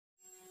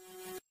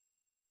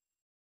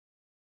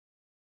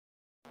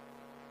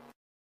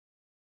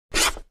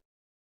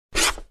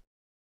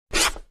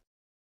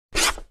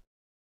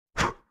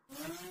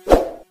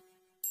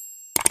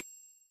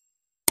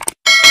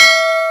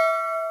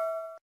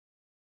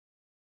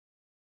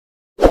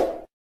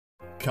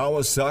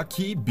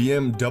Kawasaki,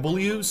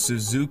 BMW,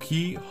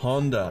 Suzuki,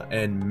 Honda,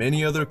 and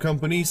many other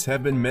companies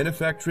have been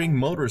manufacturing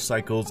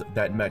motorcycles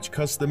that match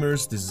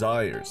customers'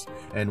 desires,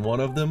 and one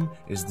of them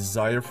is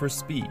desire for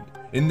speed.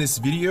 In this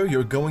video,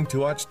 you're going to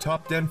watch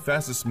top 10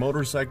 fastest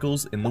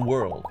motorcycles in the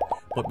world.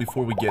 But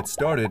before we get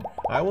started,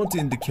 I want to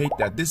indicate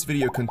that this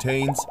video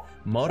contains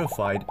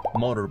modified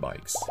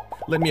motorbikes.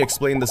 Let me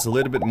explain this a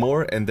little bit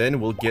more and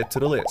then we'll get to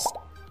the list.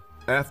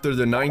 After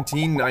the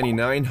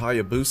 1999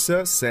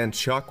 Hayabusa sent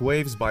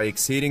shockwaves by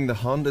exceeding the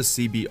Honda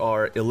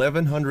CBR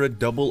 1100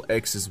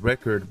 XX's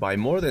record by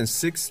more than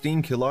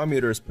 16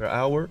 km per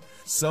hour,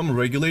 some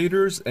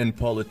regulators and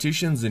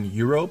politicians in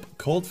Europe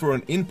called for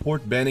an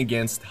import ban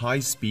against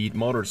high-speed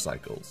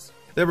motorcycles.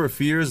 There were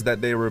fears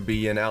that there would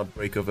be an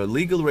outbreak of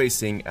illegal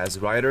racing as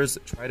riders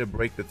try to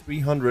break the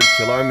 300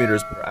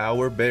 km per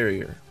hour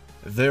barrier.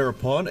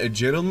 Thereupon, a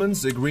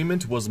gentleman's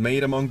agreement was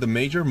made among the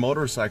major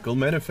motorcycle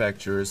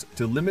manufacturers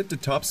to limit the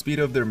top speed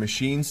of their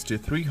machines to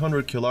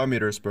 300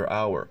 km per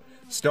hour,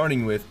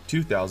 starting with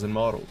 2000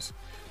 models.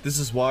 This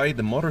is why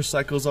the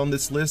motorcycles on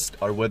this list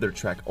are weather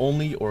track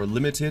only or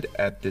limited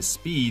at this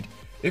speed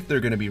if they're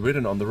going to be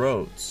ridden on the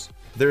roads.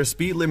 Their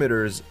speed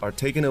limiters are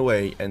taken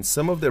away and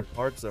some of their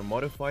parts are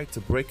modified to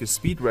break a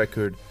speed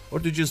record or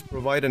to just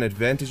provide an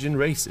advantage in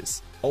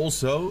races.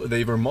 Also,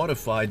 they were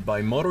modified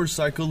by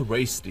motorcycle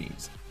race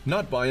teams,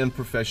 not by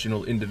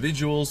unprofessional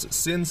individuals,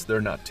 since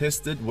they're not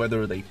tested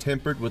whether they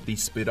tampered with the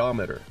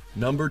speedometer.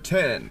 Number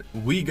 10.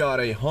 We got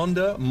a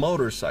Honda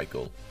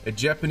motorcycle, a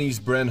Japanese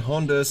brand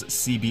Honda's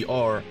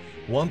CBR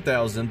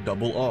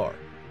 1000RR.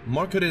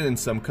 Marketed in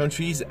some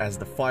countries as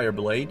the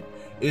Fireblade,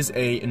 is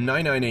a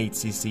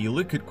 998cc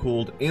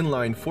liquid-cooled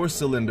inline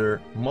 4-cylinder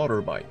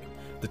motorbike.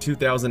 The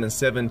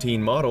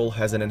 2017 model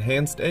has an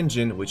enhanced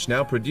engine which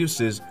now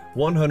produces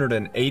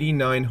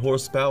 189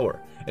 horsepower,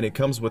 and it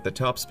comes with a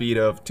top speed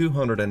of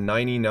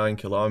 299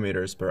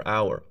 km per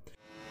hour.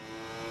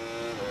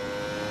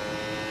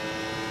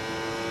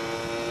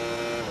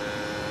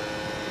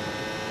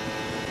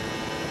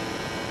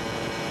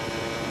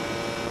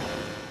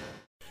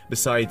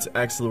 Besides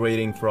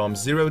accelerating from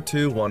 0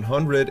 to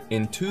 100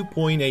 in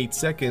 2.8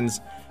 seconds,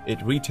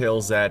 it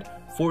retails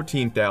at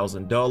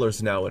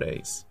 $14,000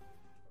 nowadays.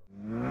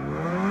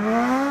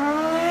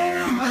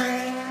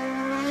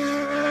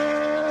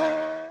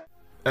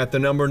 At the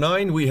number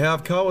 9, we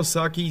have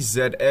Kawasaki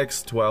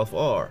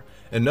ZX12R.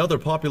 Another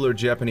popular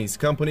Japanese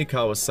company,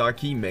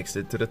 Kawasaki, makes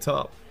it to the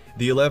top.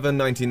 The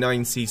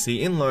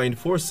 1199cc inline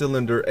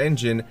 4-cylinder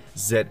engine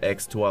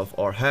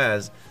ZX12R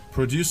has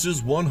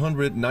produces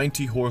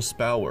 190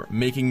 horsepower,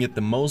 making it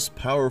the most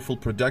powerful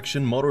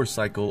production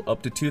motorcycle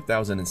up to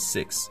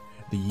 2006,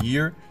 the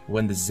year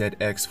when the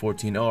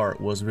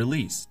ZX14R was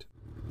released.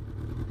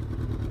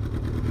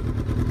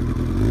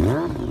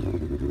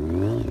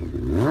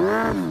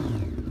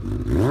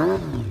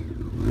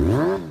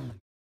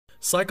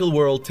 Cycle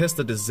World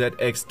tested the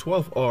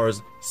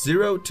ZX12R's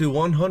 0 to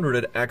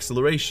 100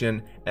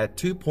 acceleration at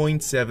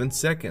 2.7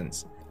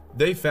 seconds.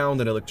 They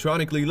found an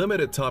electronically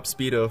limited top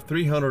speed of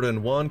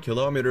 301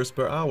 km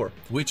per hour,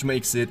 which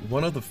makes it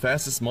one of the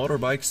fastest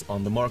motorbikes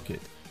on the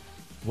market.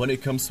 When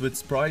it comes to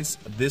its price,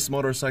 this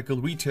motorcycle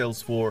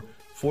retails for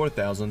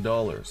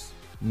 $4,000.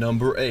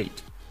 Number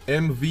 8.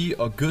 MV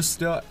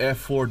Agusta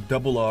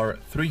F4RR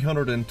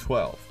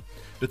 312.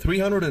 The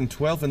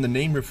 312 in the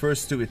name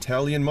refers to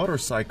Italian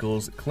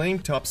motorcycles'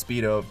 claimed top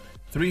speed of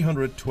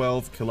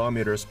 312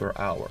 km per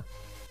hour.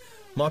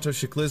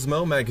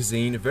 Motociclismo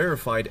magazine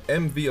verified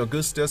MV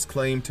Agusta's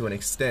claim to an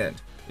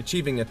extent,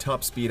 achieving a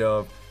top speed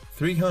of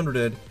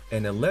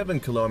 311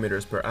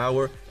 km per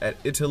hour at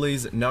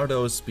Italy's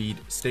Nardo Speed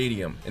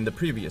Stadium in the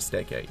previous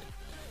decade.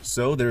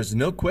 So there's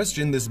no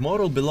question this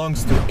model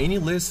belongs to any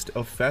list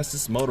of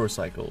fastest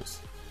motorcycles.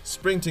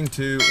 Sprinting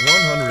to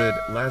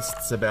 100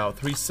 lasts about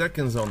 3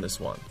 seconds on this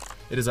one.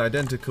 It is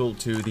identical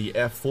to the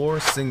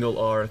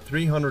F4R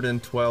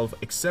 312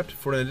 except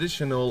for an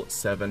additional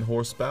 7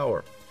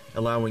 horsepower,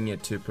 allowing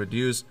it to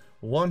produce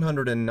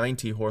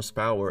 190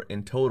 horsepower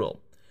in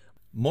total.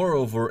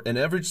 Moreover, an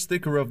average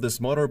sticker of this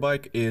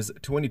motorbike is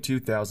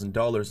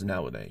 $22,000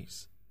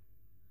 nowadays.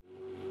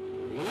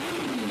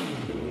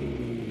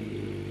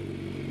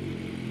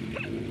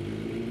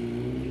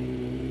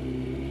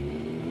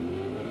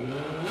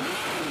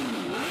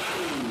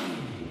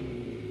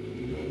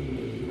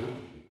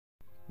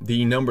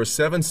 The number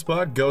 7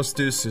 spot goes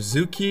to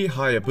Suzuki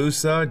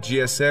Hayabusa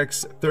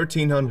GSX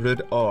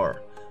 1300R.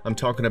 I'm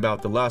talking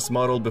about the last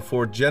model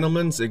before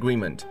gentleman's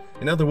agreement.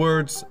 In other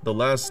words, the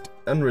last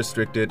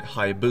unrestricted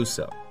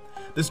Hayabusa.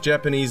 This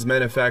Japanese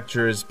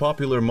manufacturer's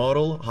popular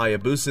model,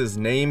 Hayabusa's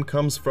name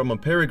comes from a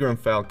peregrine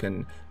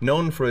falcon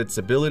known for its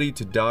ability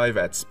to dive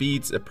at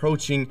speeds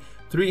approaching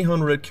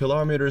 300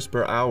 km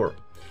per hour.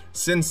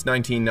 Since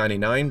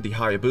 1999, the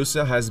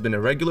Hayabusa has been a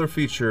regular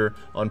feature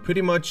on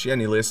pretty much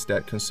any list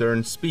that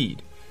concerns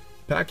speed.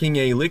 Packing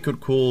a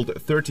liquid-cooled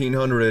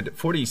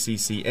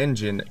 1340cc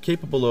engine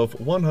capable of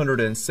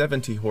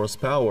 170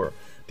 horsepower,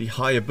 The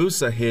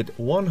Hayabusa hit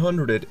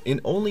 100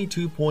 in only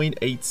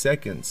 2.8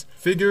 seconds,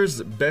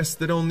 figures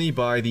bested only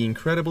by the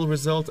incredible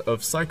result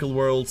of Cycle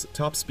World's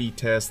top speed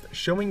test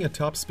showing a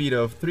top speed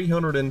of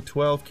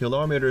 312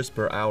 km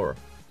per hour.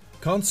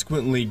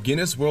 Consequently,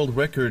 Guinness World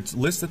Records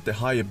listed the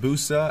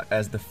Hayabusa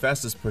as the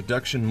fastest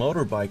production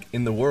motorbike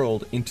in the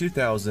world in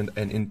 2000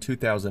 and in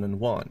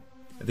 2001.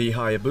 The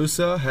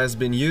Hayabusa has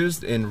been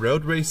used in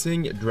road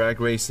racing,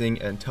 drag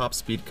racing, and top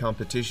speed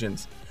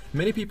competitions.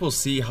 Many people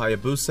see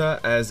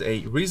Hayabusa as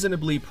a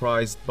reasonably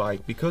priced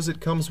bike because it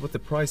comes with a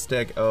price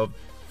tag of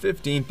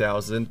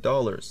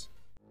 $15,000.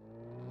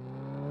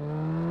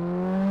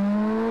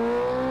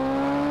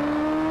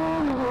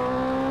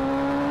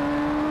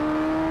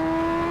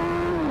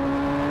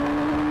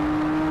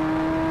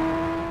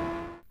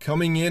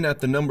 Coming in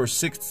at the number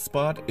 6th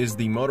spot is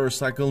the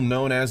motorcycle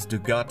known as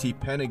Ducati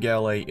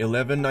Panigale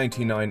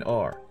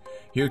 1199R.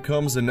 Here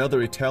comes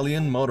another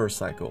Italian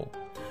motorcycle.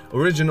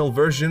 Original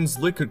version's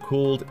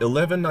liquid-cooled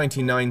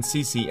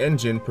 1199cc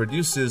engine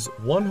produces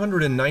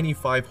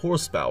 195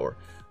 horsepower,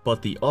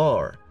 but the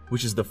R,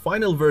 which is the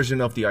final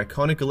version of the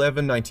iconic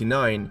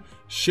 1199,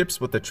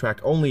 ships with a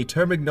track-only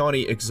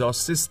Termignotti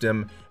exhaust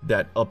system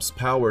that ups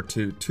power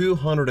to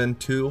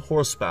 202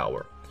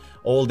 horsepower.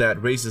 All that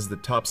raises the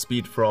top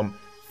speed from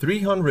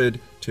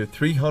 300 to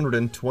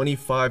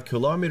 325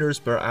 kilometers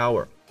per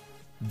hour.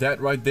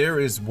 That right there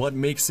is what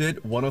makes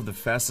it one of the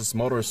fastest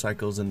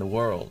motorcycles in the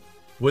world.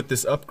 With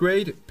this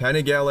upgrade,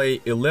 Panigale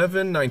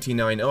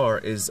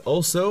 1199R is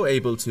also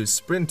able to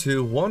sprint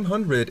to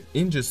 100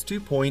 in just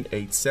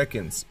 2.8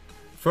 seconds.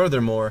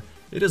 Furthermore,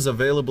 it is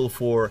available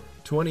for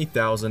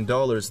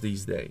 $20,000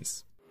 these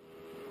days.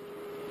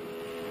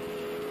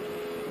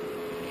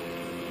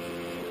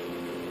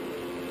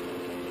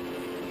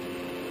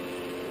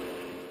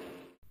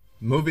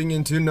 Moving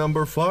into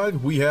number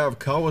 5, we have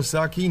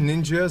Kawasaki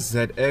Ninja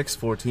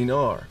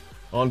ZX14R.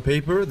 On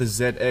paper, the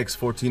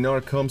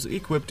ZX14R comes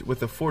equipped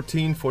with a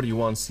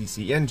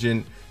 1441cc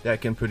engine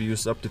that can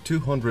produce up to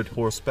 200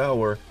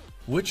 horsepower,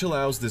 which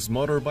allows this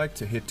motorbike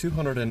to hit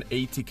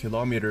 280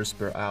 kilometers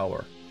per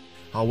hour.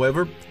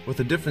 However, with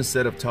a different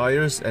set of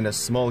tires and a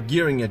small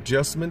gearing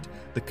adjustment,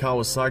 the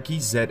Kawasaki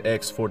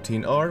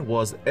ZX14R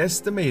was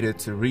estimated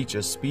to reach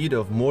a speed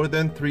of more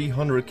than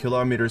 300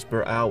 kilometers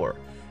per hour.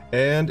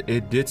 And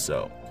it did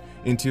so.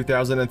 In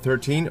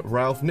 2013,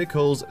 Ralph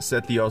Nichols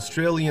set the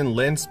Australian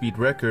land speed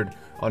record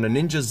on a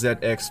Ninja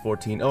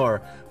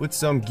ZX14R with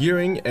some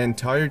gearing and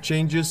tire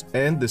changes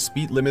and the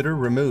speed limiter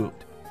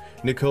removed.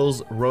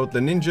 Nichols rode the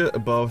Ninja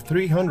above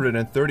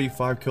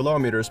 335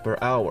 kilometers per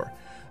hour.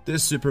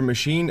 This super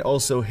machine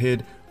also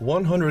hit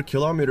 100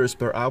 kilometers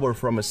per hour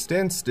from a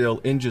standstill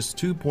in just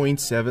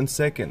 2.7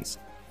 seconds.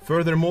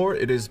 Furthermore,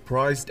 it is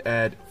priced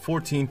at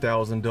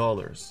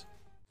 $14,000.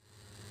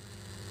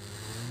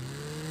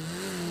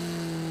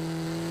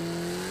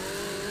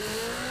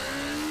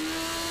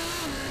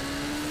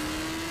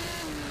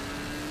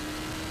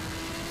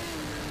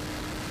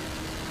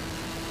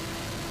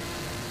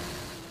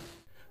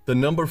 The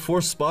number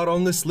 4 spot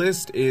on this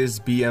list is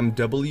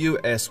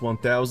BMW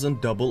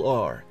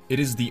S1000RR. It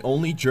is the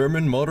only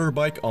German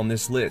motorbike on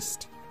this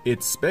list.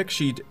 Its spec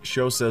sheet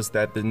shows us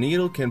that the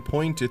needle can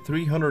point to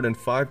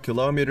 305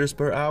 kilometers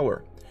per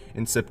hour.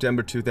 In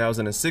September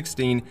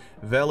 2016,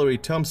 Valerie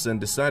Thompson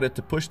decided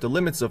to push the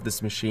limits of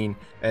this machine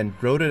and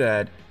rode it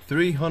at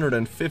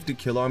 350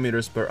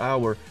 kilometers per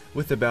hour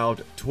with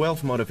about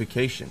 12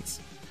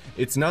 modifications.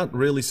 It's not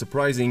really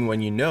surprising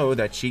when you know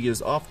that she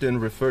is often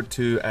referred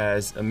to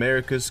as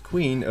America's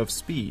Queen of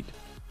Speed.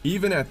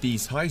 Even at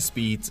these high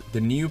speeds, the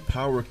new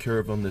power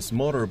curve on this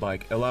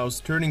motorbike allows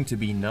turning to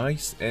be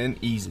nice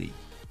and easy.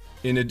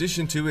 In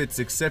addition to its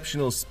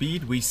exceptional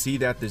speed, we see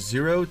that the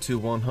 0 to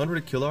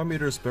 100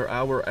 km per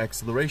hour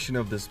acceleration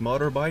of this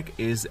motorbike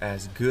is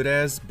as good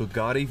as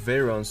Bugatti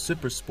Veyron's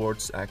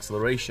Supersport's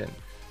acceleration,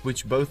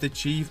 which both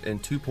achieved in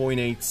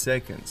 2.8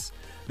 seconds.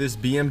 This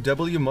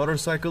BMW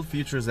motorcycle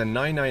features a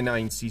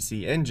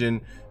 999cc engine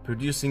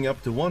producing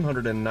up to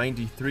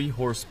 193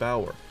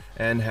 horsepower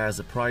and has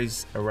a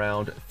price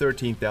around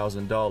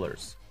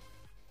 $13,000.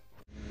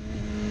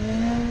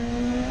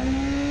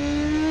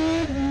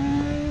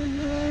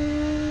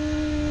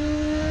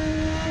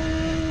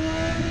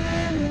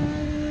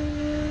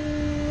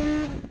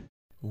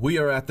 We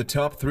are at the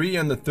top 3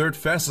 and the third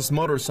fastest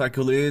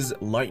motorcycle is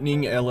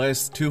Lightning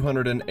LS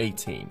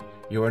 218.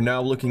 You are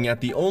now looking at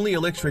the only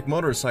electric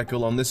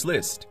motorcycle on this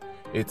list.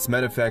 It's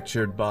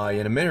manufactured by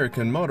an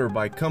American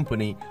motorbike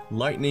company,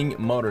 Lightning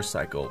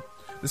Motorcycle.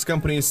 This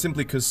company is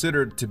simply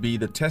considered to be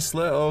the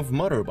Tesla of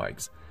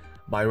motorbikes.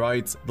 By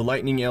rights, the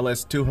Lightning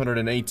LS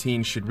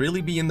 218 should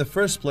really be in the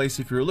first place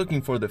if you're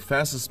looking for the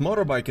fastest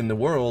motorbike in the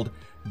world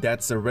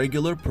that's a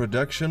regular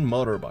production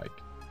motorbike.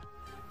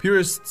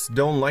 Purists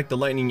don't like the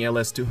Lightning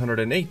LS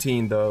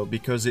 218 though,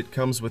 because it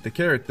comes with a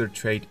character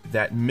trait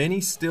that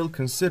many still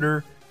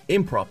consider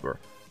improper,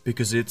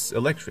 because it's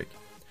electric.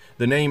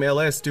 The name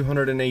LS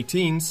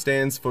 218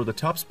 stands for the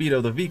top speed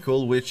of the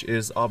vehicle, which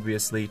is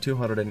obviously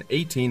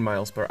 218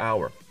 miles per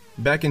hour.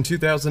 Back in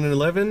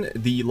 2011,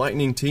 the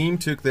Lightning team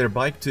took their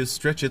bike to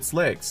stretch its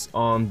legs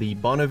on the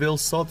Bonneville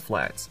Salt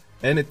Flats,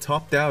 and it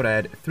topped out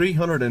at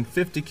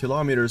 350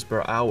 kilometers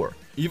per hour.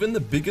 Even the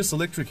biggest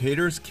electric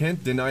haters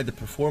can't deny the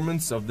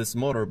performance of this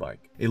motorbike.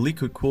 A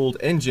liquid-cooled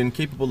engine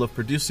capable of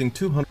producing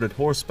 200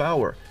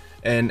 horsepower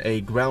and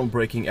a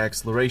groundbreaking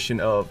acceleration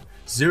of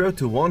 0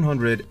 to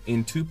 100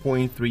 in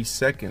 2.3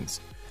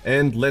 seconds.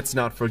 And let's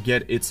not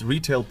forget its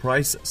retail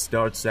price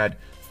starts at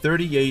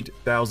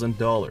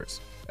 $38,000.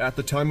 At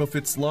the time of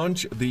its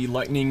launch, the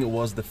Lightning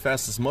was the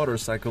fastest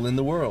motorcycle in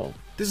the world.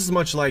 This is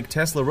much like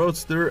Tesla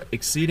Roadster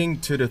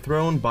exceeding to the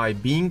throne by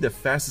being the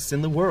fastest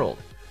in the world.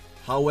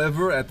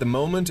 However, at the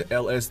moment,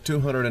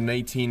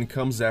 LS218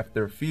 comes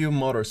after few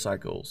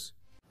motorcycles.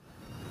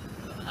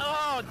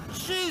 Oh,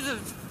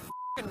 Jesus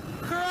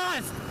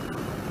Christ!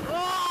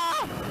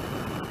 Oh!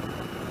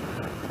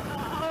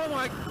 Oh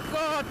my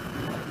God!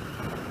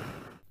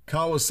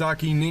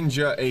 Kawasaki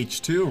Ninja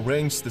H2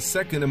 ranks the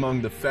second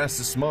among the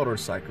fastest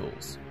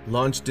motorcycles.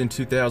 Launched in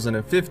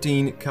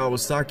 2015,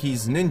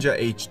 Kawasaki's Ninja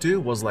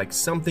H2 was like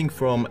something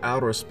from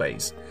outer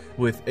space,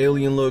 with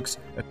alien looks,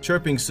 a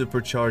chirping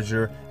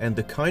supercharger, and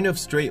the kind of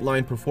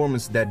straight-line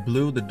performance that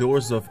blew the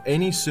doors of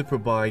any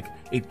superbike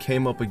it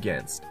came up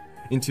against.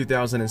 In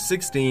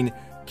 2016,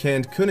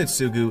 Kent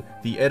Kunitsugu,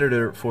 the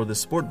editor for the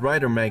Sport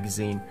Rider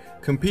magazine,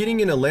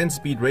 competing in a land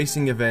speed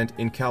racing event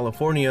in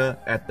California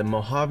at the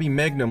Mojave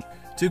Magnum,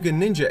 took a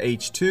Ninja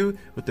H2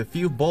 with a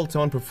few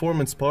bolt-on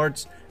performance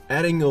parts,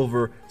 adding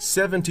over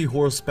 70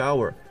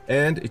 horsepower,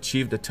 and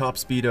achieved a top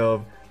speed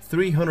of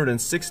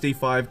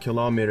 365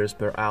 kilometers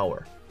per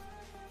hour.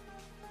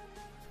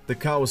 The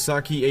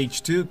Kawasaki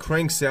H2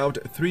 cranks out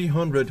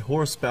 300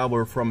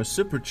 horsepower from a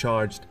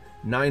supercharged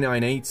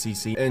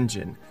 998cc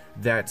engine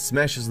that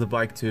smashes the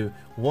bike to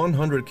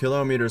 100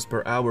 kilometers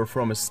per hour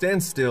from a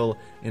standstill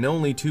in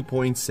only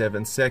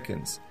 2.7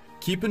 seconds.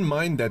 Keep in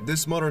mind that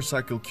this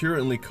motorcycle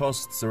currently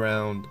costs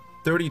around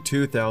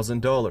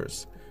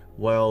 $32,000.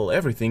 Well,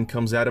 everything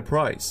comes at a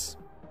price.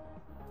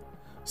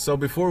 So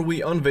before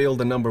we unveil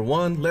the number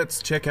one,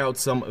 let's check out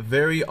some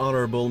very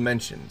honorable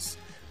mentions.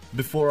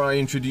 Before I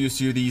introduce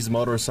you these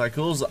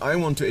motorcycles, I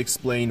want to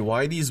explain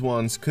why these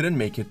ones couldn't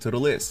make it to the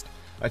list.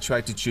 I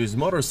tried to choose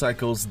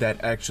motorcycles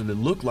that actually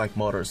look like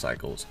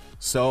motorcycles,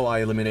 so I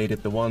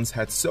eliminated the ones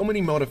had so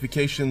many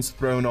modifications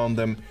thrown on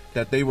them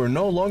that they were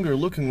no longer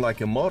looking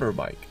like a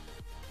motorbike.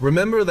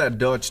 Remember that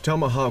Dodge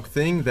Tomahawk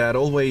thing that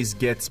always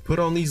gets put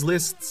on these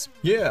lists?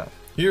 Yeah,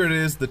 here it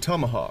is, the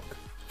Tomahawk,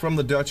 from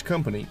the Dodge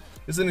company.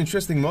 It's an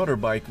interesting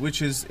motorbike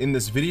which is in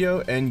this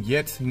video and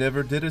yet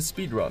never did a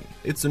speedrun.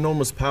 Its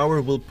enormous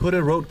power will put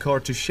a road car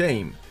to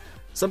shame.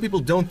 Some people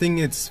don't think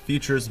its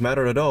features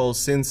matter at all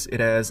since it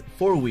has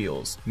 4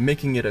 wheels,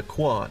 making it a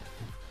quad.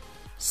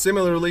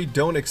 Similarly,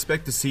 don't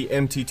expect to see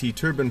MTT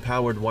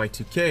turbine-powered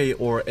Y2K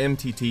or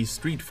MTT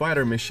Street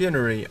Fighter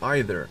machinery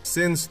either,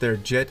 since they're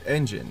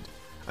jet-engined.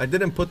 I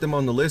didn't put them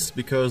on the list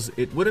because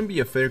it wouldn't be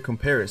a fair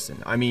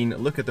comparison. I mean,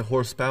 look at the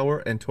horsepower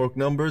and torque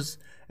numbers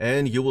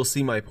and you will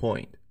see my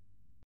point.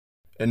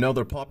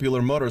 Another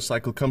popular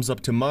motorcycle comes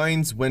up to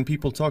minds when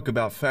people talk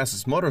about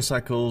fastest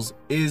motorcycles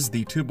is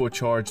the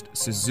turbocharged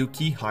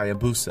Suzuki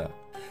Hayabusa.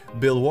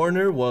 Bill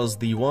Warner was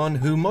the one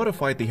who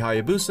modified the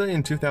Hayabusa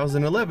in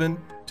 2011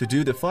 to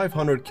do the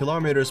 500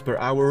 km per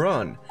hour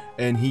run,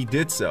 and he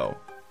did so.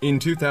 In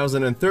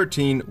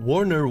 2013,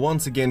 Warner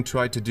once again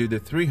tried to do the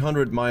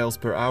 300 miles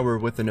per hour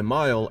within a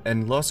mile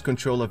and lost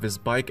control of his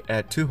bike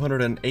at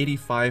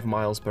 285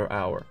 miles per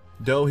hour.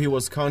 Though he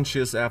was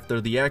conscious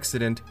after the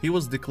accident, he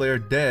was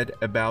declared dead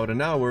about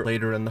an hour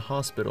later in the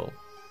hospital.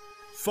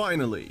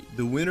 Finally,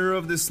 the winner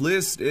of this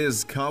list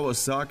is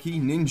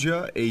Kawasaki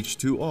Ninja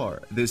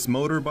H2R. This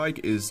motorbike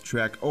is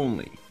track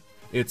only.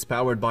 It's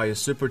powered by a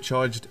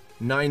supercharged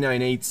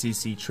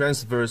 998cc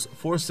transverse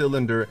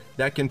 4-cylinder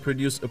that can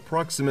produce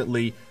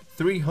approximately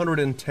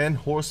 310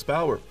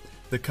 horsepower.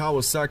 The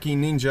Kawasaki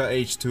Ninja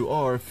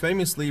H2R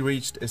famously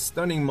reached a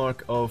stunning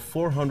mark of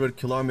 400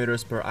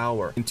 km per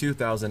hour in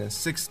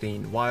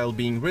 2016 while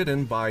being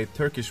ridden by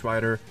Turkish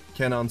rider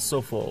Kenan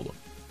Sofol.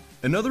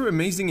 Another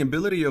amazing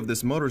ability of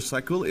this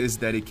motorcycle is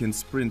that it can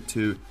sprint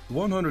to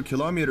 100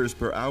 km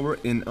per hour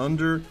in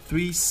under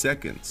 3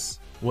 seconds.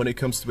 When it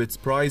comes to its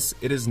price,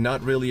 it is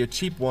not really a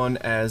cheap one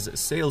as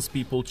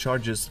salespeople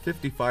charges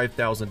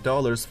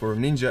 $55,000 for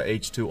Ninja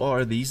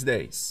H2R these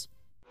days.